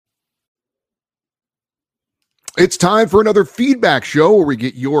It's time for another feedback show where we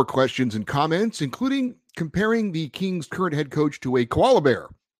get your questions and comments, including comparing the Kings' current head coach to a koala bear.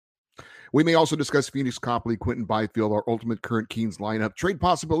 We may also discuss Phoenix Copley, Quentin Byfield, our ultimate current Kings lineup, trade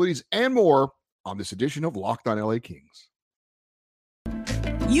possibilities, and more on this edition of Locked on LA Kings.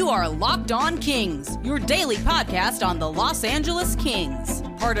 You are Locked On Kings, your daily podcast on the Los Angeles Kings,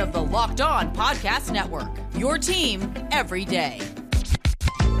 part of the Locked On Podcast Network, your team every day.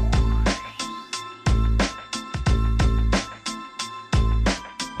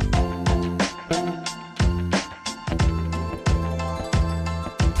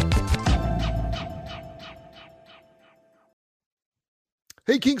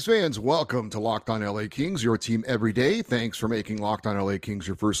 Hey, Kings fans, welcome to Locked on LA Kings, your team every day. Thanks for making Locked on LA Kings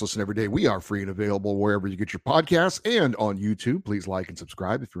your first listen every day. We are free and available wherever you get your podcasts and on YouTube. Please like and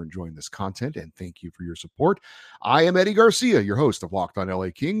subscribe if you're enjoying this content, and thank you for your support. I am Eddie Garcia, your host of Locked on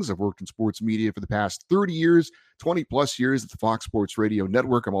LA Kings. I've worked in sports media for the past 30 years, 20 plus years at the Fox Sports Radio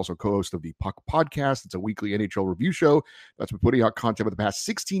Network. I'm also co-host of the Puck Podcast. It's a weekly NHL review show that's been putting out content for the past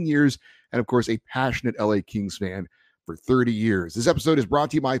 16 years, and of course, a passionate LA Kings fan for 30 years. This episode is brought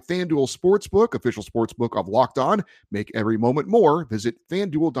to you by FanDuel Sportsbook, official sportsbook of Locked On. Make every moment more. Visit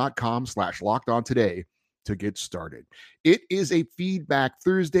FanDuel.com/LockedOn today to get started. It is a Feedback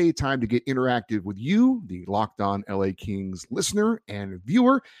Thursday, time to get interactive with you, the Locked On LA Kings listener and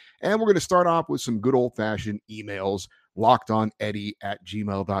viewer. And we're going to start off with some good old-fashioned emails.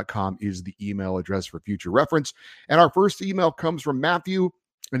 LockedOnEddie@gmail.com is the email address for future reference. And our first email comes from Matthew,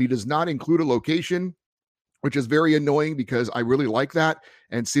 and he does not include a location, which is very annoying because I really like that.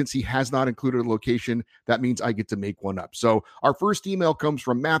 And since he has not included a location, that means I get to make one up. So our first email comes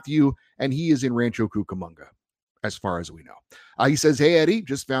from Matthew, and he is in Rancho Cucamonga, as far as we know. He says, "Hey, Eddie,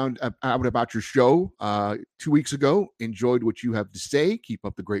 just found out about your show 2 weeks ago. Enjoyed what you have to say. Keep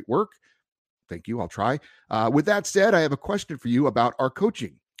up the great work." Thank you. I'll try. With that said, I have a question for you about our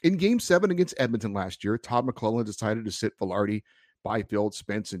coaching. In Game 7 against Edmonton last year, Todd McLellan decided to sit Vilardi, Byfield,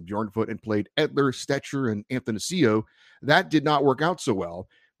 Spence, and Bjornfoot, and played Edler, Stetcher, and Athanasiou. That did not work out so well.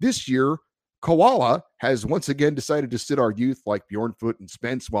 This year, Koala has once again decided to sit our youth like Bjornfoot and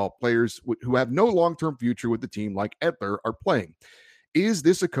Spence, while players who have no long-term future with the team like Edler are playing. Is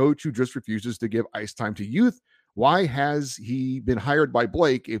this a coach who just refuses to give ice time to youth? Why has he been hired by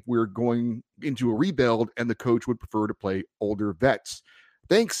Blake if we're going into a rebuild and the coach would prefer to play older vets?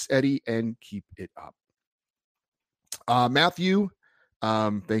 Thanks, Eddie, and keep it up. Matthew,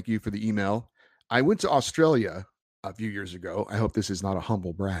 thank you for the email. I went to Australia a few years ago. I hope this is not a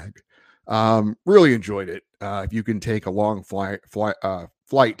humble brag. Really enjoyed it. If you can take a long flight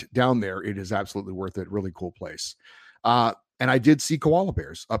down there, it is absolutely worth it. Really cool place. And I did see koala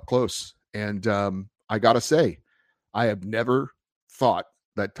bears up close. And I got to say, I have never thought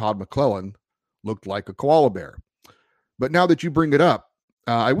that Todd McLellan looked like a koala bear. But now that you bring it up,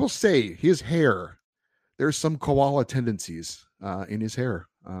 I will say his hair, there's some koala tendencies in his hair.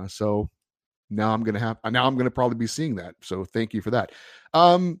 So now I'm going to probably be seeing that. So thank you for that.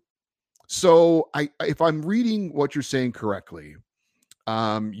 So if I'm reading what you're saying correctly,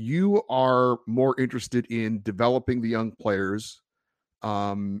 you are more interested in developing the young players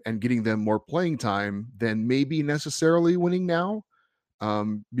and getting them more playing time than maybe necessarily winning now.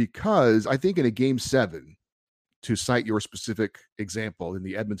 Because I think in a Game 7, to cite your specific example in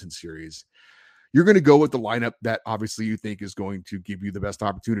the Edmonton series, you're going to go with the lineup that obviously you think is going to give you the best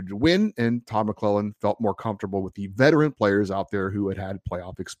opportunity to win. And Todd McLellan felt more comfortable with the veteran players out there who had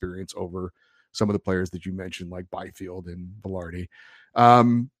playoff experience over some of the players that you mentioned, like Byfield and Vilardi.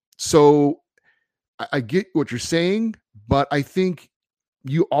 So I get what you're saying, but I think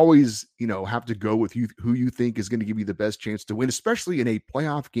you always, have to go with who you think is going to give you the best chance to win, especially in a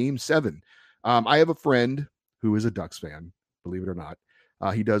playoff Game 7. I have a friend who is a Ducks fan, believe it or not.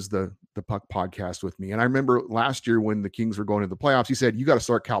 He does the Puck podcast with me. And I remember last year when the Kings were going to the playoffs, he said, "You got to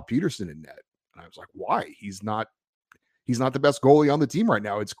start Cal Peterson in net." And I was like, "Why? He's not the best goalie on the team right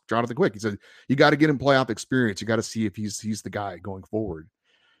now. It's Jonathan Quick." He said, "You got to get him playoff experience. You got to see if he's the guy going forward."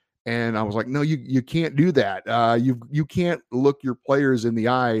 And I was like, "No, you can't do that. You can't look your players in the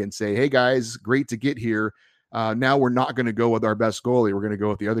eye and say, 'Hey guys, great to get here. Now we're not going to go with our best goalie. We're going to go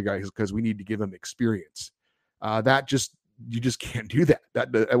with the other guys because we need to give him experience.'" You just can't do that.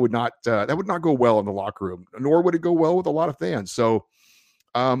 That would not go well in the locker room, nor would it go well with a lot of fans. So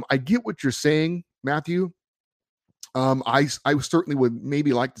I get what you're saying, Matthew. I certainly would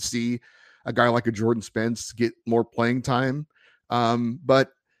maybe like to see a guy like a Jordan Spence get more playing time.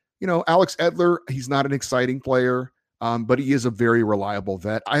 But Alex Edler, he's not an exciting player, but he is a very reliable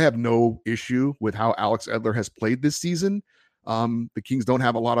vet. I have no issue with how Alex Edler has played this season. The Kings don't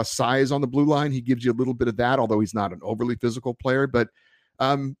have a lot of size on the blue line. He gives you a little bit of that, although he's not an overly physical player. But,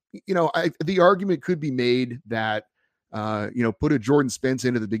 the argument could be made that, put a Jordan Spence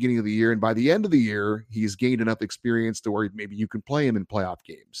in at the beginning of the year, and by the end of the year, he's gained enough experience to where maybe you can play him in playoff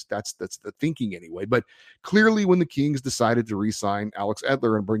games. That's the thinking anyway. But clearly, when the Kings decided to re-sign Alex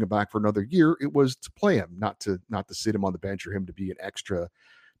Edler and bring him back for another year, it was to play him, not to sit him on the bench or him to be an extra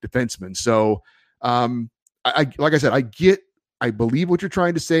defenseman. So, like I said, I believe what you're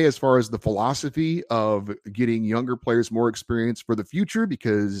trying to say as far as the philosophy of getting younger players more experience for the future,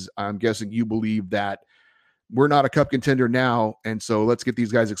 because I'm guessing you believe that we're not a cup contender now, and so let's get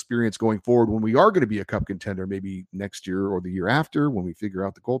these guys experience going forward when we are going to be a cup contender, maybe next year or the year after when we figure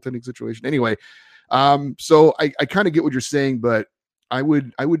out the goaltending situation. Anyway, so I kind of get what you're saying, but I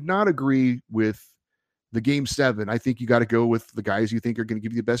would not agree with the game 7. I think you got to go with the guys you think are going to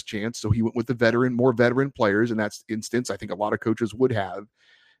give you the best chance. So he went with the more veteran players in that instance. I think a lot of coaches would have.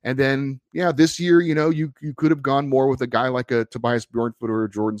 And then, this year, you could have gone more with a guy like a Tobias Bjornfot or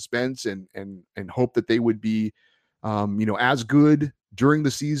Jordan Spence and hope that they would be, as good during the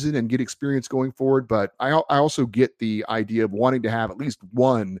season and get experience going forward. But I also get the idea of wanting to have at least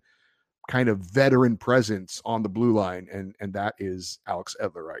one kind of veteran presence on the blue line, and that is Alex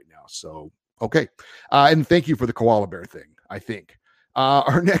Edler right now. So, okay. And thank you for the koala bear thing, I think.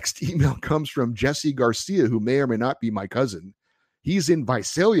 Our next email comes from Jesse Garcia, who may or may not be my cousin. He's in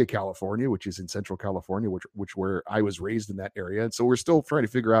Visalia, California, which is in Central California, which where I was raised in that area. And so we're still trying to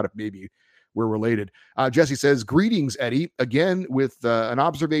figure out if maybe we're related. Jesse says, greetings, Eddie. Again, with an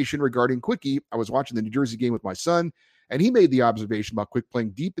observation regarding Quickie. I was watching the New Jersey game with my son, and he made the observation about Quick playing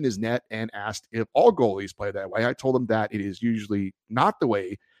deep in his net and asked if all goalies play that way. I told him that it is usually not the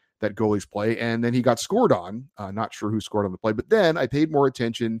way that goalies play. And then he got scored on. Not sure who scored on the play, but then I paid more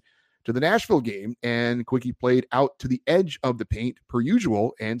attention to the Nashville game, and Quickie played out to the edge of the paint per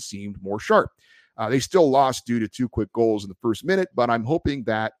usual and seemed more sharp. They still lost due to 2 quick goals in the first minute, but I'm hoping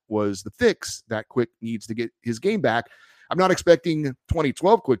that was the fix that Quick needs to get his game back. I'm not expecting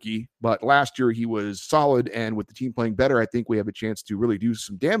 2012 Quickie, but last year he was solid, and with the team playing better, I think we have a chance to really do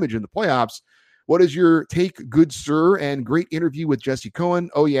some damage in the playoffs. What is your take, good sir? And great interview with Jesse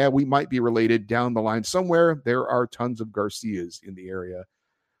Cohen. Oh yeah, we might be related down the line somewhere. There are tons of Garcias in the area.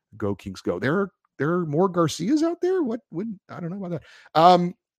 Go Kings go. There are more Garcias out there. I don't know about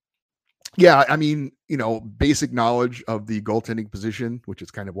that. Yeah, I mean, basic knowledge of the goaltending position, which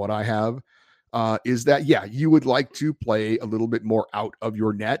is kind of what I have, is that, you would like to play a little bit more out of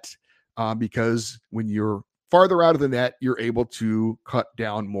your net, because when you're farther out of the net, you're able to cut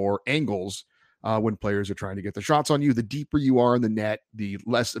down more angles. When players are trying to get the shots on you, the deeper you are in the net, the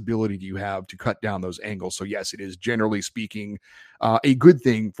less ability you have to cut down those angles. So yes, it is generally speaking a good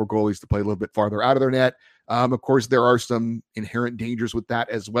thing for goalies to play a little bit farther out of their net. Of course, there are some inherent dangers with that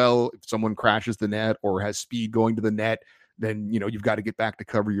as well. If someone crashes the net or has speed going to the net, then, you've got to get back to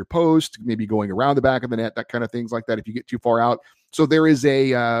cover your post, maybe going around the back of the net, that kind of things like that if you get too far out. So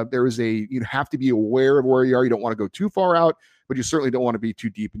you have to be aware of where you are. You don't want to go too far out, but you certainly don't want to be too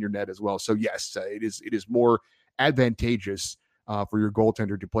deep in your net as well. So yes, it is more advantageous for your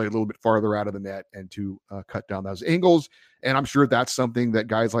goaltender to play a little bit farther out of the net and to cut down those angles. And I'm sure that's something that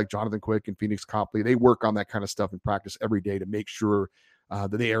guys like Jonathan Quick and Phoenix Copley, they work on that kind of stuff in practice every day to make sure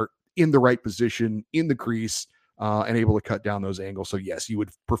that they are in the right position in the crease and able to cut down those angles. So yes, you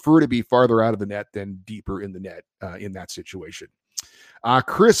would prefer to be farther out of the net than deeper in the net in that situation.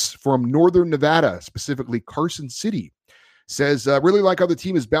 Chris from Northern Nevada, specifically Carson City, says, really like how the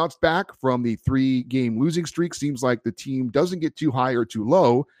team has bounced back from the 3-game losing streak. Seems like the team doesn't get too high or too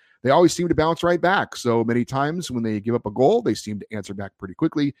low. They always seem to bounce right back. So many times when they give up a goal, they seem to answer back pretty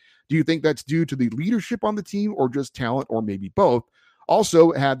quickly. Do you think that's due to the leadership on the team or just talent or maybe both?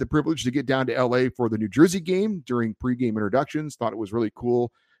 Also had the privilege to get down to LA for the New Jersey game during pregame introductions. Thought it was really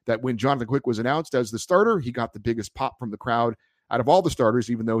cool that when Jonathan Quick was announced as the starter, he got the biggest pop from the crowd out of all the starters,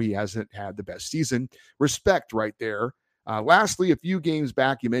 even though he hasn't had the best season. Respect right there. Lastly, a few games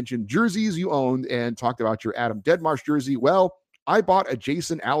back, you mentioned jerseys you owned and talked about your Adam Deadmarsh jersey. Well, I bought a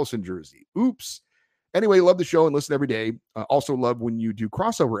Jason Allison jersey. Oops. Anyway, love the show and listen every day. Also love when you do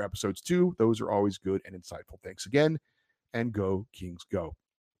crossover episodes too. Those are always good and insightful. Thanks again. And go Kings go.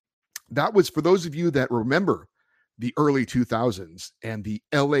 That was for those of you that remember the early 2000s and the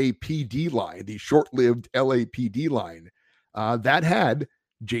LAPD line, the short-lived LAPD line that had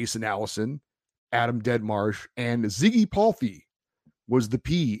Jason Allison, Adam Deadmarsh, and Ziggy Palffy was the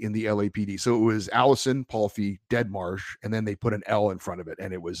P in the LAPD. So it was Allison, Palffy, Deadmarsh, and then they put an L in front of it,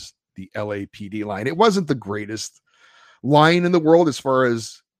 and it was the LAPD line. It wasn't the greatest line in the world as far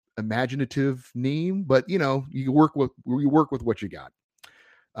as imaginative name, but you work with what you got.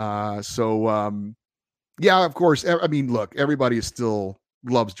 Yeah, of course. I mean, look, everybody still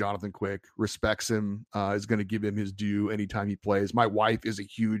loves Jonathan Quick, respects him, is going to give him his due anytime he plays. My wife is a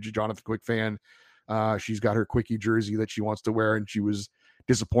huge Jonathan Quick fan. She's got her Quickie jersey that she wants to wear, and she was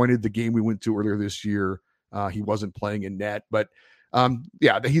disappointed the game we went to earlier this year. He wasn't playing in net, but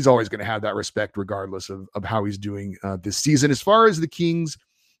yeah, he's always going to have that respect regardless of how he's doing this season. As far as the Kings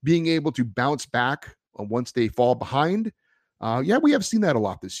being able to bounce back once they fall behind, yeah, we have seen that a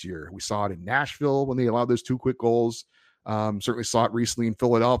lot this year. We saw it in Nashville when they allowed those 2 quick goals. Certainly saw it recently in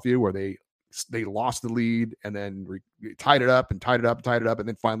Philadelphia where they lost the lead and then tied it up, and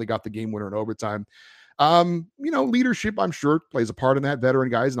then finally got the game winner in overtime. Leadership, I'm sure, plays a part in that. Veteran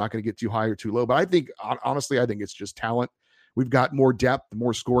guys not going to get too high or too low, but I think honestly, I think it's just talent. We've got more depth,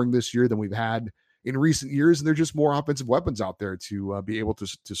 more scoring this year than we've had in recent years, and there's just more offensive weapons out there to be able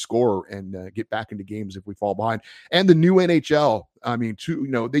to score and get back into games if we fall behind. And the new NHL, I mean,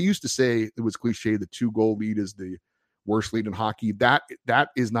 they used to say, it was cliche, the 2-goal lead is the worst lead in hockey. That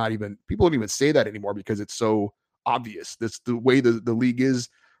is not even, people don't even say that anymore because it's so obvious. That's the way the league is.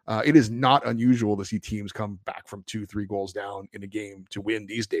 It is not unusual to see teams come back from 2-3 goals down in a game to win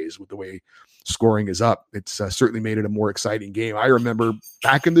these days with the way scoring is up. It's certainly made it a more exciting game. I remember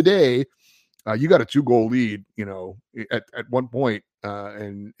back in the day, you got a 2-goal lead, at one point,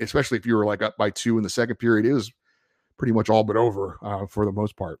 and especially if you were like up by 2 in the second period, it was pretty much all but over for the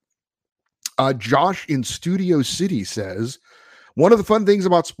most part. Josh in Studio City says, one of the fun things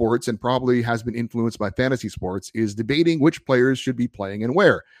about sports, and probably has been influenced by fantasy sports, is debating which players should be playing and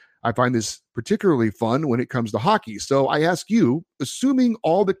where. I find this particularly fun when it comes to hockey. So I ask you, assuming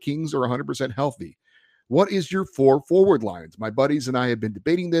all the Kings are 100% healthy, what is your 4 forward lines? My buddies and I have been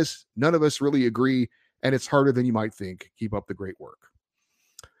debating this. None of us really agree, and it's harder than you might think. Keep up the great work.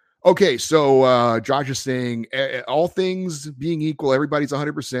 Okay, so Josh is saying, all things being equal, everybody's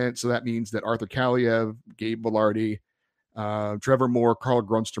 100%. So that means that Arthur Kaliev, Gabe Vilardi, Trevor Moore, Carl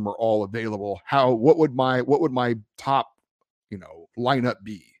Grundstrom are all available. What would my top, lineup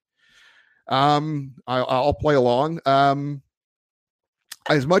be? I'll play along.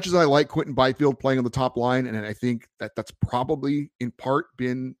 As much as I like Quinton Byfield playing on the top line, and I think that's probably in part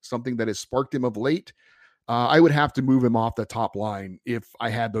been something that has sparked him of late, I would have to move him off the top line if I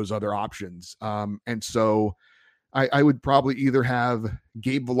had those other options. And so I would probably either have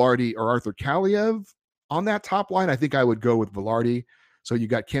Gabe Vilardi or Arthur Kaliev on that top line. I think I would go with Vilardi. So you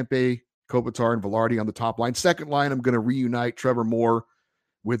got Kempe, Kopitar, and Vilardi on the top line. Second line, I'm going to reunite Trevor Moore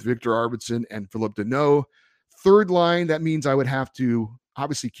with Victor Arvidsson and Philip Deneau. Third line, that means I would have to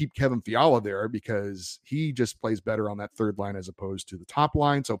obviously keep Kevin Fiala there because he just plays better on that third line as opposed to the top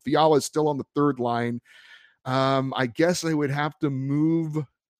line. So Fiala is still on the third line. I guess I would have to move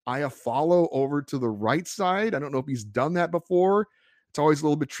Iafallo over to the right side. I don't know if he's done that before. It's always a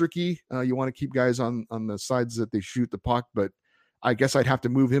little bit tricky. You want to keep guys on the sides that they shoot the puck, but I guess I'd have to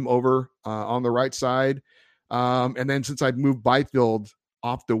move him over on the right side. And then since I'd moved Byfield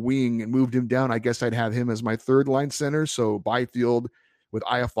off the wing and moved him down, I guess I'd have him as my third line center. So Byfield with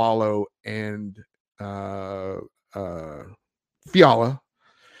Iafallo and Fiala.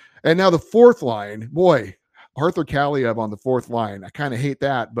 And now the fourth line, boy, Arthur Kaliev on the fourth line. I kind of hate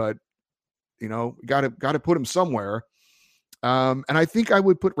that, but got to put him somewhere. And I think I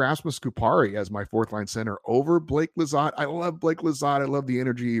would put Rasmus Kupari as my fourth line center over Blake Lizotte. I love Blake Lizotte. I love the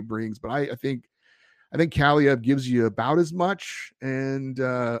energy he brings, but I think Kaliev gives you about as much and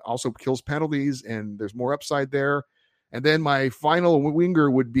also kills penalties, and there's more upside there. And then my final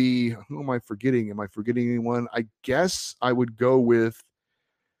winger would be, who am I forgetting? Am I forgetting anyone? I guess I would go with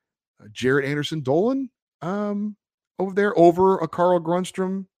Jared Anderson-Dolan over there, over a Carl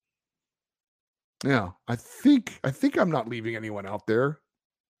Grundstrom. Yeah, I think I'm not leaving anyone out there.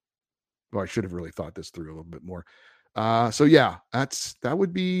 Well, I should have really thought this through a little bit more. So yeah, that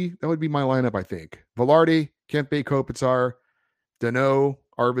would be my lineup. I think Vilardi, Kempe, Kopitar, Deneau,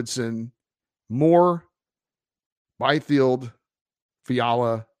 Arvidsson, Moore, Byfield,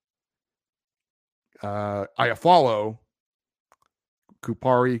 Fiala, Iafallo,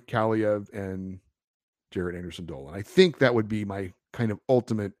 Kupari, Kaliev, and Jared Anderson-Dolan. I think that would be my kind of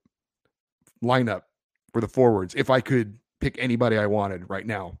ultimate lineup for the forwards if I could pick anybody I wanted right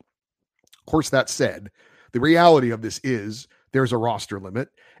now. Of course, that said, the reality of this is there's a roster limit,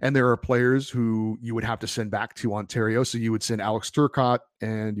 and there are players who you would have to send back to Ontario. So you would send Alex Turcotte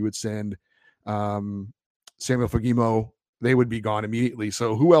and you would send Samuel Fagemo. They would be gone immediately.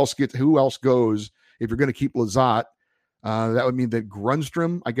 So who else goes if you're going to keep Lizotte? That would mean that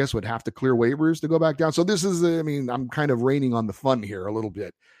Grundstrom, I guess, would have to clear waivers to go back down. So this is, I'm kind of raining on the fun here a little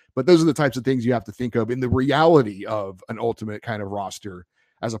bit. But those are the types of things you have to think of in the reality of an ultimate kind of roster,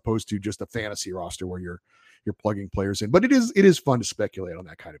 as opposed to just a fantasy roster where you're plugging players in. But it is fun to speculate on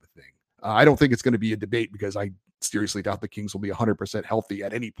that kind of a thing. I don't think it's going to be a debate, because I seriously doubt the Kings will be 100% healthy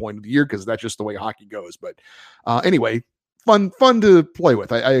at any point of the year, because that's just the way hockey goes. But anyway, fun to play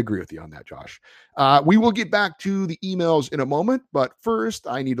with. I agree with you on that, Josh. We will get back to the emails in a moment, but first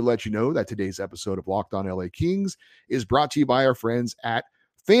I need to let you know that today's episode of Locked On LA Kings is brought to you by our friends at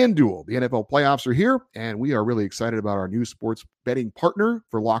FanDuel. The NFL playoffs are here, and we are really excited about our new sports betting partner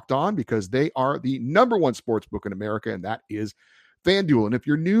for Locked On, because they are the number one sports book in America, and that is FanDuel. And if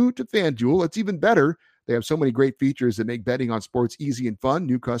you're new to FanDuel, it's even better. They have so many great features that make betting on sports easy and fun.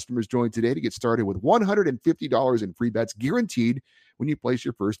 New customers join today to get started with $150 in free bets guaranteed when you place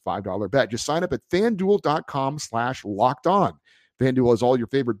your first $5 bet. Just sign up at FanDuel.com/lockedon. FanDuel has all your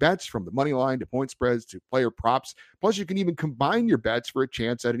favorite bets, from the money line to point spreads to player props. Plus, you can even combine your bets for a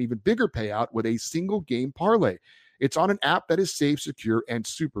chance at an even bigger payout with a single game parlay. It's on an app that is safe, secure, and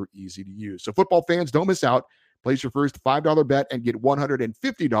super easy to use. So football fans, don't miss out. Place your first $5 bet and get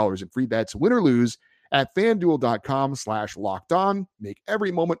 $150 in free bets, win or lose, at FanDuel.com/lockedon. Make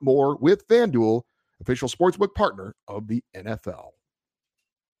every moment more with FanDuel, official sportsbook partner of the NFL.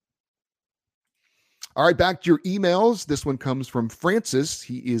 All right, back to your emails. This one comes from Francis.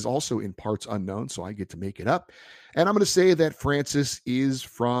 He is also in parts unknown, so I get to make it up. And I'm going to say that Francis is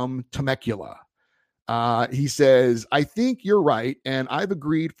from Temecula. He says, I think you're right, and I've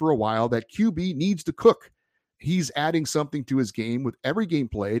agreed for a while that QB needs to cook. He's adding something to his game with every game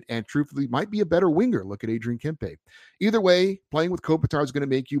played, and truthfully might be a better winger. Look at Adrian Kempe. Either way, playing with Kopitar is going to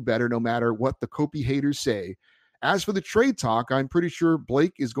make you better no matter what the Kopi haters say. As for the trade talk, I'm pretty sure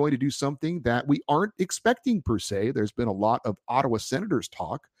Blake is going to do something that we aren't expecting per se. There's been a lot of Ottawa Senators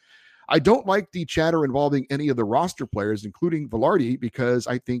talk. I don't like the chatter involving any of the roster players, including Velarde, because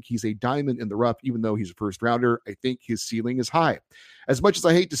I think he's a diamond in the rough, even though he's a first rounder. I think his ceiling is high. As much as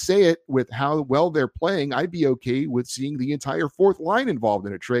I hate to say it, with how well they're playing, I'd be okay with seeing the entire fourth line involved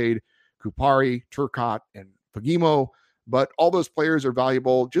in a trade. Kupari, Turcotte, and Pagimo. But all those players are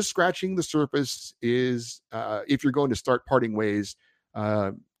valuable. Just scratching the surface is, if you're going to start parting ways,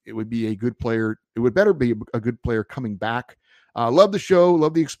 it would be a good player. It would better be a good player coming back. Love the show.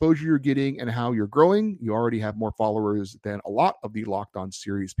 Love the exposure you're getting and how you're growing. You already have more followers than a lot of the Locked On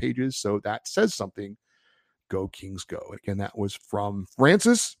series pages, so that says something. Go Kings, go. Again, that was from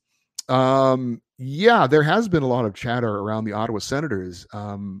Francis. Yeah, there has been a lot of chatter around the Ottawa Senators.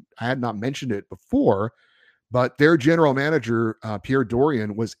 I had not mentioned it before, but their general manager, Pierre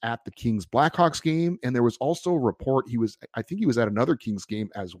Dorion, was at the Kings Blackhawks game, and there was also a report I think he was at another Kings game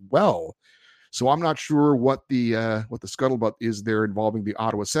as well. So I'm not sure what the scuttlebutt is there involving the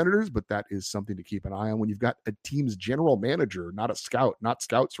Ottawa Senators, but that is something to keep an eye on when you've got a team's general manager, not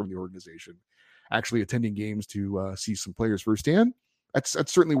scouts from the organization, actually attending games to see some players firsthand. That's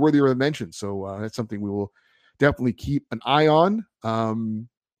certainly worthy of a mention. So that's something we will definitely keep an eye on.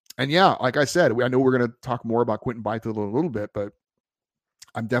 And yeah, like I said, I know we're going to talk more about Quinton Byfield in a little bit, but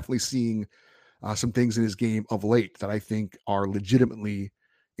I'm definitely seeing some things in his game of late that I think are legitimately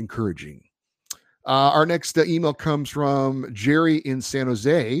encouraging. Our next email comes from Jerry in San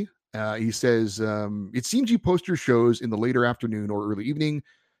Jose. He says, it seems you post your shows in the later afternoon or early evening.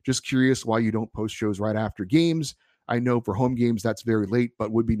 Just curious why you don't post shows right after games. I know for home games that's very late,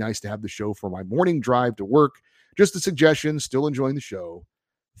 but would be nice to have the show for my morning drive to work. Just a suggestion. Still enjoying the show.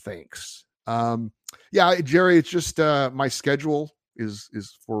 Thanks. Yeah, Jerry, it's just my schedule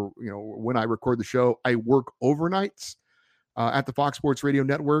is for, when I record the show. I work overnights at the Fox Sports Radio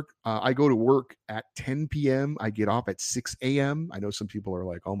Network. I go to work at 10 p.m. I get off at 6 a.m. I know some people are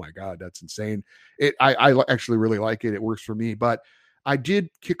like, oh my God, that's insane. I actually really like it. It works for me. But I did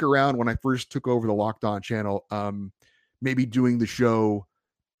kick around when I first took over the Locked On channel, maybe doing the show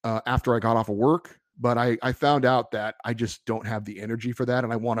after I got off of work. But I found out that I just don't have the energy for that.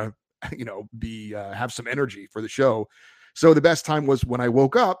 And I want to, have some energy for the show. So the best time was when I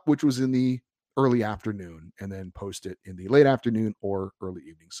woke up, which was in the early afternoon, and then post it in the late afternoon or early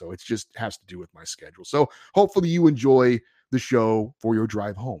evening. So it just has to do with my schedule. So hopefully you enjoy the show for your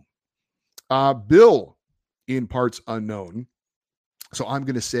drive home. Bill in parts unknown. So I'm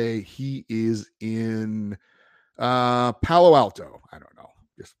going to say he is in Palo Alto. I don't know.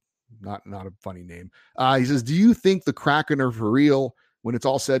 Just not a funny name. He says, do you think the Kraken are for real? When it's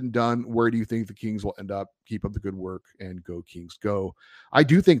all said and done, where do you think the Kings will end up? Keep up the good work and go Kings go. I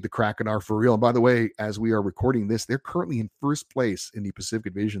do think the Kraken are for real. And by the way, as we are recording this, they're currently in first place in the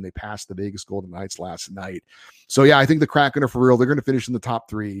Pacific Division. They passed the Vegas Golden Knights last night. So yeah, I think the Kraken are for real. They're going to finish in the top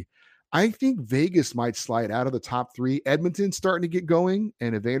three. I think Vegas might slide out of the top 3. Edmonton's starting to get going,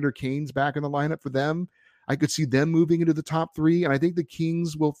 and Evander Kane's back in the lineup for them. I could see them moving into the top 3, and I think the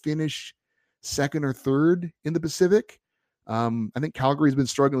Kings will finish second or third in the Pacific. I think Calgary's been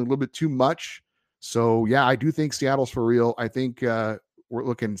struggling a little bit too much. So, yeah, I do think Seattle's for real. I think we're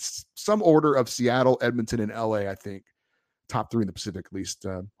looking some order of Seattle, Edmonton, and LA, I think. Top 3 in the Pacific, at least.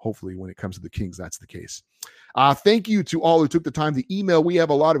 Hopefully, when it comes to the Kings, that's the case. Thank you to all who took the time to email. We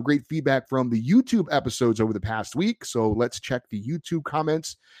have a lot of great feedback from the YouTube episodes over the past week. So let's check the YouTube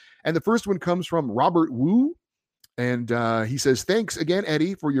comments. And the first one comes from Robert Wu. And he says, thanks again,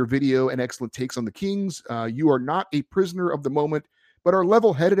 Eddie, for your video and excellent takes on the Kings. You are not a prisoner of the moment, but are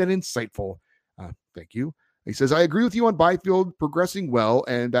level-headed and insightful. Thank you. He says, I agree with you on Byfield progressing well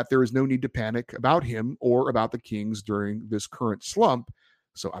and that there is no need to panic about him or about the Kings during this current slump.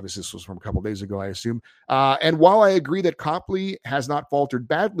 So obviously this was from a couple of days ago, I assume. And while I agree that Copley has not faltered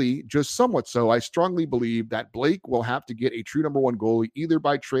badly, just somewhat so, I strongly believe that Blake will have to get a true number 1 goalie either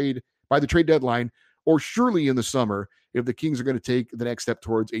by the trade deadline or surely in the summer if the Kings are going to take the next step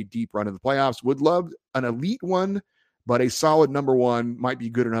towards a deep run in the playoffs. Would love an elite one, but a solid number 1 might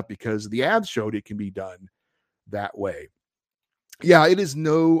be good enough because the ads showed it can be done that way. Yeah, it is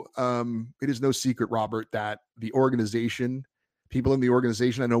no secret, Robert, that the organization, people in the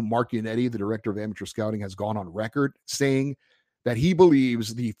organization, I know Mark Yannetti, the director of amateur scouting, has gone on record saying that he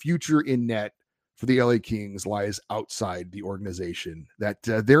believes the future in net for the LA Kings lies outside the organization, that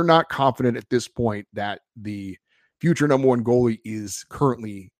they're not confident at this point that the future number 1 goalie is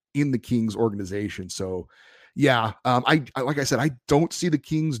currently in the Kings organization. So yeah, I like I said, I don't see the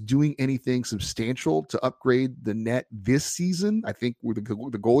Kings doing anything substantial to upgrade the net this season. I think with the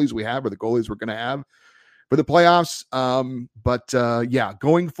goalies we have are the goalies we're going to have for the playoffs. But yeah,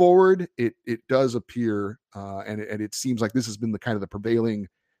 going forward, it does appear, and it seems like this has been the kind of the prevailing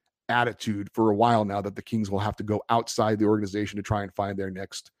attitude for a while now, that the Kings will have to go outside the organization to try and find their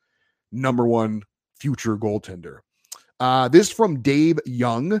next number 1 future goaltender. This from Dave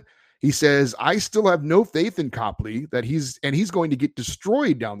Young. He says, I still have no faith in Copley that he's going to get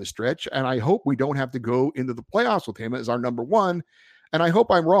destroyed down the stretch. And I hope we don't have to go into the playoffs with him as our number 1. And I hope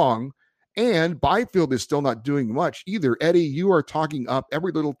I'm wrong. And Byfield is still not doing much either. Eddie, you are talking up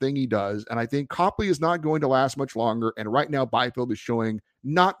every little thing he does. And I think Copley is not going to last much longer. And right now, Byfield is showing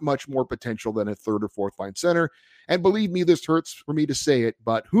not much more potential than a 3rd or 4th line center. And believe me, this hurts for me to say it,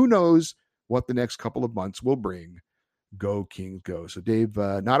 but who knows what the next couple of months will bring. Go Kings, go. So Dave,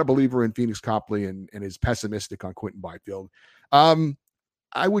 not a believer in Phoenix Copley and is pessimistic on Quinton Byfield.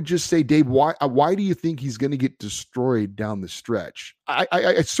 I would just say, Dave, why do you think he's going to get destroyed down the stretch?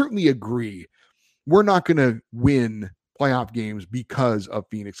 I certainly agree. We're not going to win playoff games because of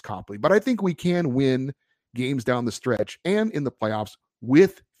Phoenix Copley, but I think we can win games down the stretch and in the playoffs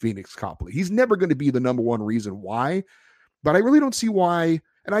with Phoenix Copley. He's never going to be the number 1 reason why, but I really don't see why.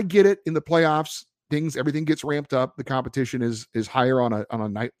 And I get it, in the playoffs, everything gets ramped up. The competition is higher on a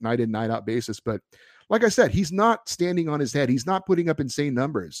night in, night out basis. But like I said, he's not standing on his head. He's not putting up insane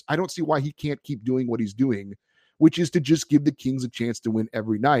numbers. I don't see why he can't keep doing what he's doing, which is to just give the Kings a chance to win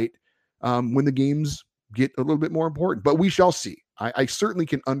every night when the games get a little bit more important. But we shall see. I certainly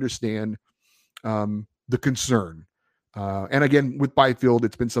can understand the concern. And again, with Byfield,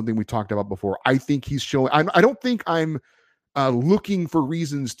 it's been something we talked about before. I think he's showing, I don't think I'm looking for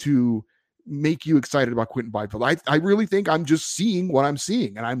reasons to make you excited about Quinton Byfield. I really think I'm just seeing what I'm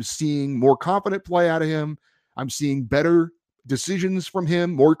seeing, and I'm seeing more confident play out of him. I'm seeing better decisions from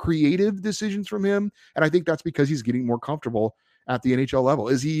him, more creative decisions from him. And I think that's because he's getting more comfortable at the NHL level.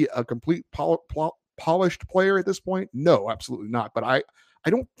 Is he a complete polished player at this point? No, absolutely not. But I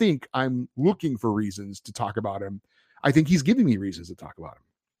don't think I'm looking for reasons to talk about him. I think he's giving me reasons to talk about him.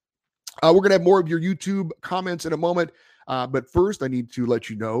 We're going to have more of your YouTube comments in a moment. But first, I need to let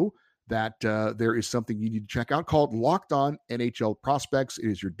you know that there is something you need to check out called Locked On NHL Prospects. It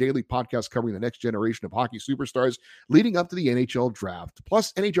is your daily podcast covering the next generation of hockey superstars leading up to the NHL draft,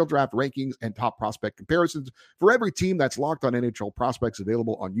 plus NHL draft rankings and top prospect comparisons for every team. That's Locked On NHL Prospects,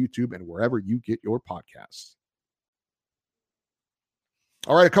 available on YouTube and wherever you get your podcasts.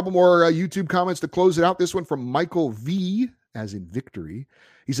 All right, a couple more YouTube comments to close it out. This one from Michael V, as in victory.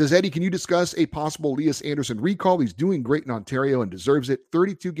 He says, Eddie, can you discuss a possible Elias Anderson recall? He's doing great in Ontario and deserves it.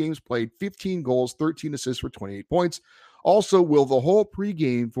 32 games played, 15 goals, 13 assists for 28 points. Also, will the whole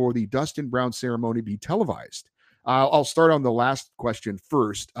pregame for the Dustin Brown ceremony be televised? I'll start on the last question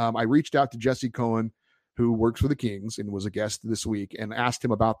first. I reached out to Jesse Cohen, who works for the Kings and was a guest this week, and asked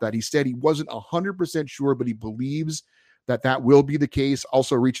him about that. He said he wasn't 100% sure, but he believes that will be the case.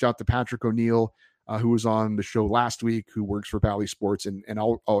 Also reached out to Patrick O'Neill, who was on the show last week, who works for Bally Sports, and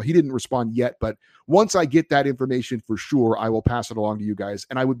he didn't respond yet, but once I get that information for sure, I will pass it along to you guys.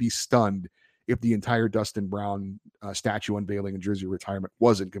 And I would be stunned if the entire Dustin Brown statue unveiling and jersey retirement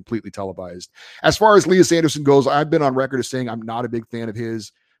wasn't completely televised. As far as Lias Andersson goes, I've been on record as saying I'm not a big fan of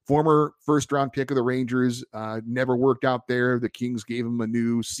his. Former first-round pick of the Rangers, never worked out there. The Kings gave him a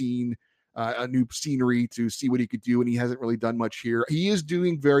new scenery to see what he could do, and he hasn't really done much here. He is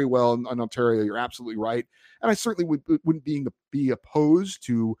doing very well in Ontario. You're absolutely right, and I certainly wouldn't be opposed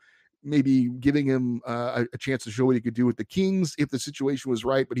to maybe giving him a chance to show what he could do with the Kings if the situation was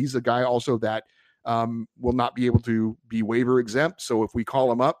right. But he's a guy also that will not be able to be waiver exempt. So if we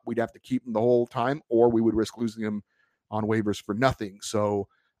call him up, we'd have to keep him the whole time, or we would risk losing him on waivers for nothing. So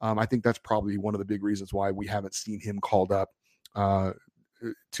I think that's probably one of the big reasons why we haven't seen him called up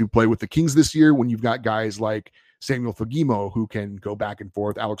to play with the Kings this year, when you've got guys like Samuel Fagemo who can go back and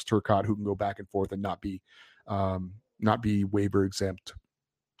forth, Alex Turcotte who can go back and forth and not be waiver exempt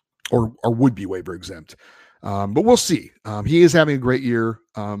or would be waiver exempt. But we'll see. He is having a great year,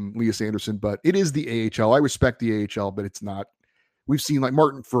 Lias Andersson, but it is the AHL. I respect the AHL, but it's not. We've seen like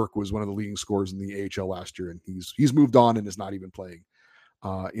Martin Frk was one of the leading scorers in the AHL last year, and he's moved on and is not even playing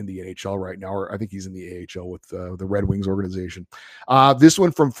in the NHL right now, or I think he's in the AHL with the Red Wings organization. This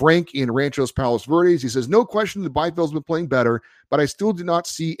one from Frank in Ranchos Palos Verdes. He says, no question that Byfield's been playing better, but I still do not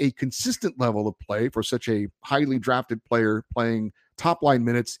see a consistent level of play for such a highly drafted player playing top line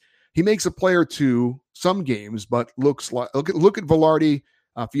minutes. He makes a play or two some games, but look at Velarde,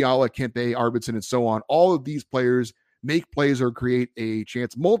 Fiala, Kempe, Arvidsson, and so on. All of these players make plays or create a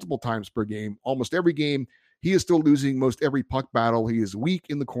chance multiple times per game. Almost every game, he is still losing most every puck battle. He is weak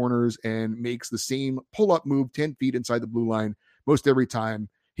in the corners and makes the same pull-up move 10 feet inside the blue line most every time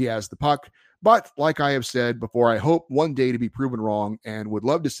he has the puck. But like I have said before, I hope one day to be proven wrong and would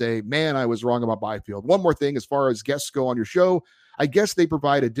love to say, man, I was wrong about Byfield. One more thing, as far as guests go on your show, I guess they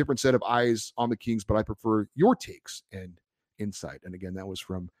provide a different set of eyes on the Kings, but I prefer your takes and insight. And again, that was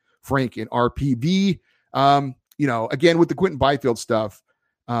from Frank in RPV. Again, with the Quinton Byfield stuff,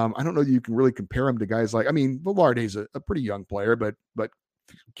 I don't know that you can really compare him to guys like, Velarde is a pretty young player, but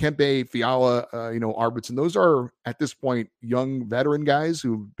Kempe, Fiala, Arvidsson, those are at this point young veteran guys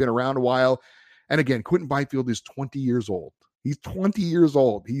who've been around a while. And again, Quinton Byfield is 20 years old. He's 20 years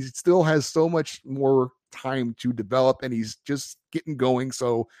old. He still has so much more time to develop, and he's just getting going.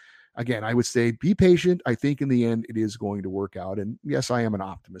 So again, I would say be patient. I think in the end, it is going to work out. And yes, I am an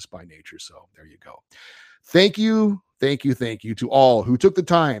optimist by nature. So there you go. Thank you to all who took the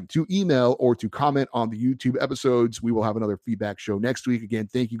time to email or to comment on the YouTube episodes. We will have another feedback show next week. Again,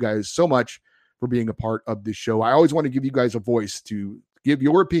 thank you guys so much for being a part of this show. I always want to give you guys a voice to give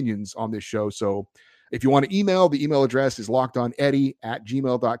your opinions on this show. So if you want to email, the email address is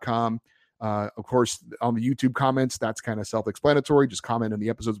lockedoneddie@gmail.com. Of course, on the YouTube comments, that's kind of self-explanatory. Just comment on the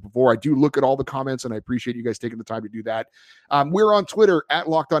episodes before. I do look at all the comments, and I appreciate you guys taking the time to do that. We're on Twitter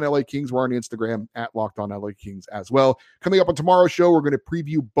 @LockedOnLAKings. We're on Instagram @LockedOnLAKings as well. Coming up on tomorrow's show, we're going to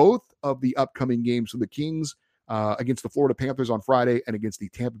preview both of the upcoming games for the Kings against the Florida Panthers on Friday and against the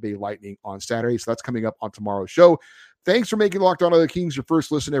Tampa Bay Lightning on Saturday. So that's coming up on tomorrow's show. Thanks for making Locked On LA Kings your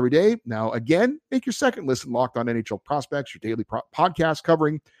first listen every day. Now, again, make your second listen Locked On NHL Prospects, your daily podcast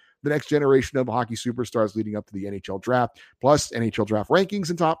covering the next generation of hockey superstars leading up to the NHL draft, plus NHL draft rankings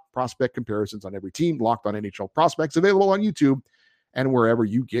and top prospect comparisons on every team. Locked On NHL Prospects, available on YouTube and wherever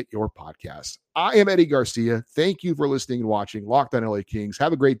you get your podcasts. I am Eddie Garcia. Thank you for listening and watching Locked On LA Kings.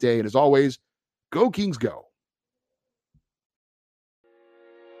 Have a great day. And as always, go Kings, go.